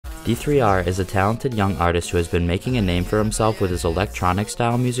D3R is a talented young artist who has been making a name for himself with his electronic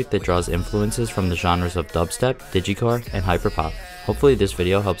style music that draws influences from the genres of dubstep, digicore, and hyperpop. Hopefully this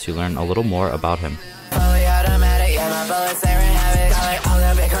video helps you learn a little more about him.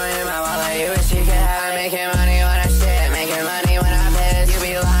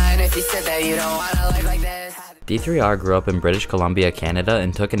 D3R grew up in British Columbia, Canada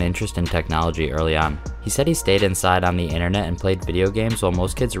and took an interest in technology early on. He said he stayed inside on the internet and played video games while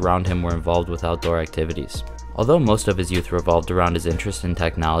most kids around him were involved with outdoor activities. Although most of his youth revolved around his interest in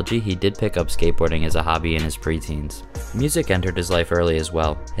technology, he did pick up skateboarding as a hobby in his preteens. Music entered his life early as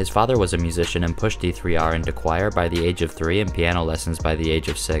well. His father was a musician and pushed D3R into choir by the age of 3 and piano lessons by the age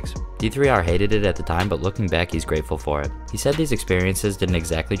of 6. D3R hated it at the time, but looking back he's grateful for it. He said these experiences didn't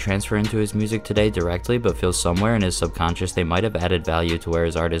exactly transfer into his music today directly, but feels somewhere in his subconscious they might have added value to where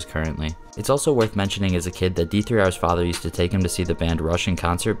his art is currently. It's also worth mentioning as a kid that D3R's father used to take him to see the band Rush in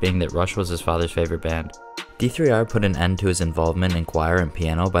concert, being that Rush was his father's favorite band. D3R put an end to his involvement in choir and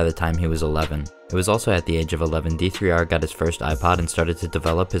piano by the time he was 11. It was also at the age of 11 D3R got his first iPod and started to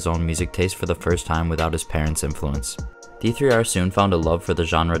develop his own music taste for the first time without his parents' influence. D3R soon found a love for the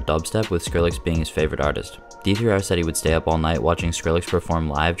genre dubstep, with Skrillex being his favorite artist. D3R said he would stay up all night watching Skrillex perform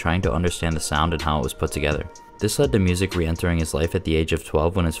live, trying to understand the sound and how it was put together. This led to music re-entering his life at the age of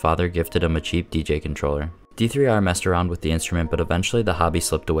 12 when his father gifted him a cheap DJ controller. D3R messed around with the instrument, but eventually the hobby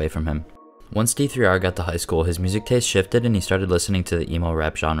slipped away from him. Once D3R got to high school, his music taste shifted and he started listening to the emo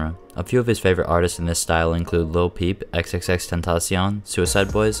rap genre. A few of his favorite artists in this style include Lil Peep, XXXTentacion,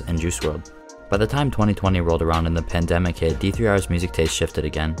 Suicide Boys, and Juice WRLD. By the time 2020 rolled around and the pandemic hit, D3R's music taste shifted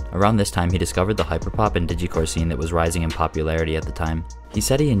again. Around this time, he discovered the hyperpop and digicore scene that was rising in popularity at the time. He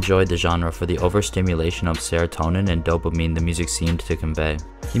said he enjoyed the genre for the overstimulation of serotonin and dopamine the music seemed to convey.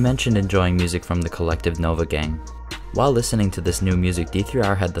 He mentioned enjoying music from the Collective Nova gang. While listening to this new music,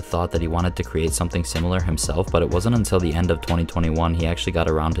 D3R had the thought that he wanted to create something similar himself, but it wasn't until the end of 2021 he actually got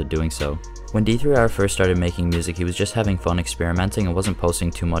around to doing so. When D3R first started making music, he was just having fun experimenting and wasn't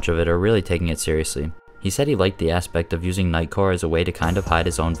posting too much of it or really taking it seriously. He said he liked the aspect of using nightcore as a way to kind of hide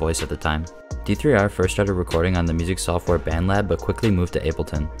his own voice at the time. D3R first started recording on the music software BandLab but quickly moved to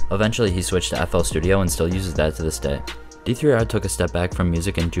Ableton. Eventually he switched to FL Studio and still uses that to this day. D3R took a step back from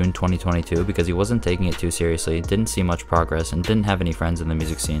music in June 2022 because he wasn't taking it too seriously, didn't see much progress, and didn't have any friends in the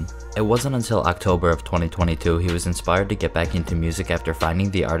music scene. It wasn't until October of 2022 he was inspired to get back into music after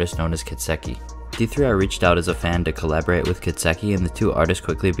finding the artist known as Kitseki. D3R reached out as a fan to collaborate with Kitseki and the two artists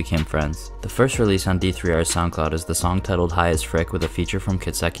quickly became friends. The first release on D3R's SoundCloud is the song titled High as Frick with a feature from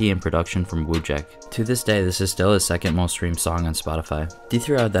Kitseki and production from Wujek. To this day, this is still his second most streamed song on Spotify.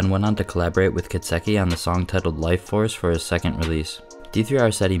 D3R then went on to collaborate with Kitseki on the song titled Life Force for his second release.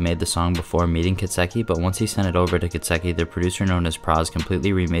 D3R said he made the song before meeting Kitseki, but once he sent it over to Kitseki, the producer known as Praz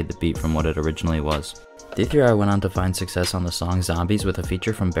completely remade the beat from what it originally was. D3R went on to find success on the song Zombies with a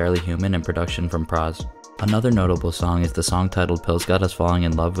feature from Barely Human and production from Praz. Another notable song is the song titled Pills Got Us Falling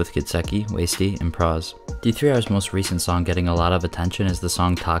in Love with Kitseki, Wasty, and Praz. D3R's most recent song getting a lot of attention is the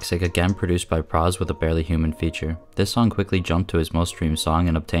song Toxic, again produced by Praz with a Barely Human feature. This song quickly jumped to his most streamed song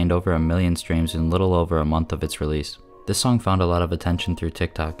and obtained over 1 million streams in little over a month of its release. This song found a lot of attention through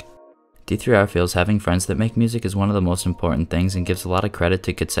TikTok. D3R feels having friends that make music is one of the most important things and gives a lot of credit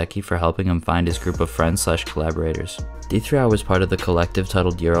to Kitseki for helping him find his group of friends/collaborators. D3R was part of the collective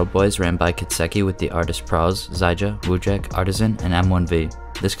titled Euro Boys ran by Kitseki with the artists Praz, Zyja, Wujek, Artisan, and M1V.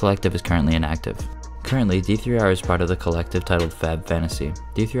 This collective is currently inactive. Currently, D3R is part of the collective titled Fab Fantasy.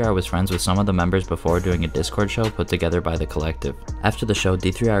 D3R was friends with some of the members before doing a Discord show put together by the collective. After the show,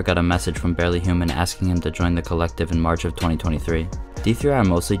 D3R got a message from Barely Human asking him to join the collective in March of 2023. D3R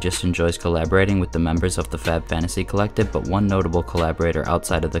mostly just enjoys collaborating with the members of the Fab Fantasy collective, but one notable collaborator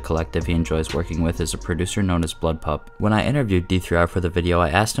outside of the collective he enjoys working with is a producer known as Blood Pup. When I interviewed D3R for the video, I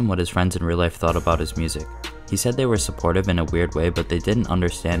asked him what his friends in real life thought about his music. He said they were supportive in a weird way, but they didn't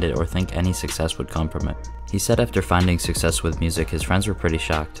understand it or think any success would come from it. He said after finding success with music, his friends were pretty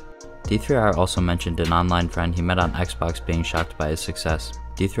shocked. D3R also mentioned an online friend he met on Xbox being shocked by his success.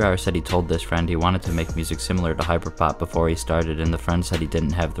 D3R said he told this friend he wanted to make music similar to hyperpop before he started, and the friend said he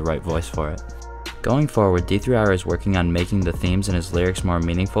didn't have the right voice for it. Going forward, D3R is working on making the themes and his lyrics more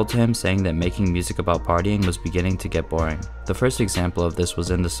meaningful to him, saying that making music about partying was beginning to get boring. The first example of this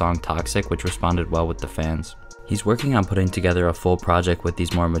was in the song Toxic, which responded well with the fans. He's working on putting together a full project with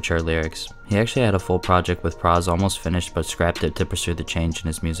these more mature lyrics. He actually had a full project with Praz almost finished but scrapped it to pursue the change in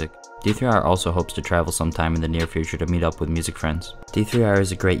his music. D3R also hopes to travel sometime in the near future to meet up with music friends. D3R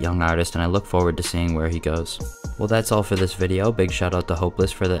is a great young artist and I look forward to seeing where he goes. Well, that's all for this video. Big shout out to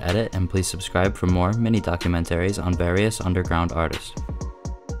Hopeless for the edit, and please subscribe for more mini documentaries on various underground artists.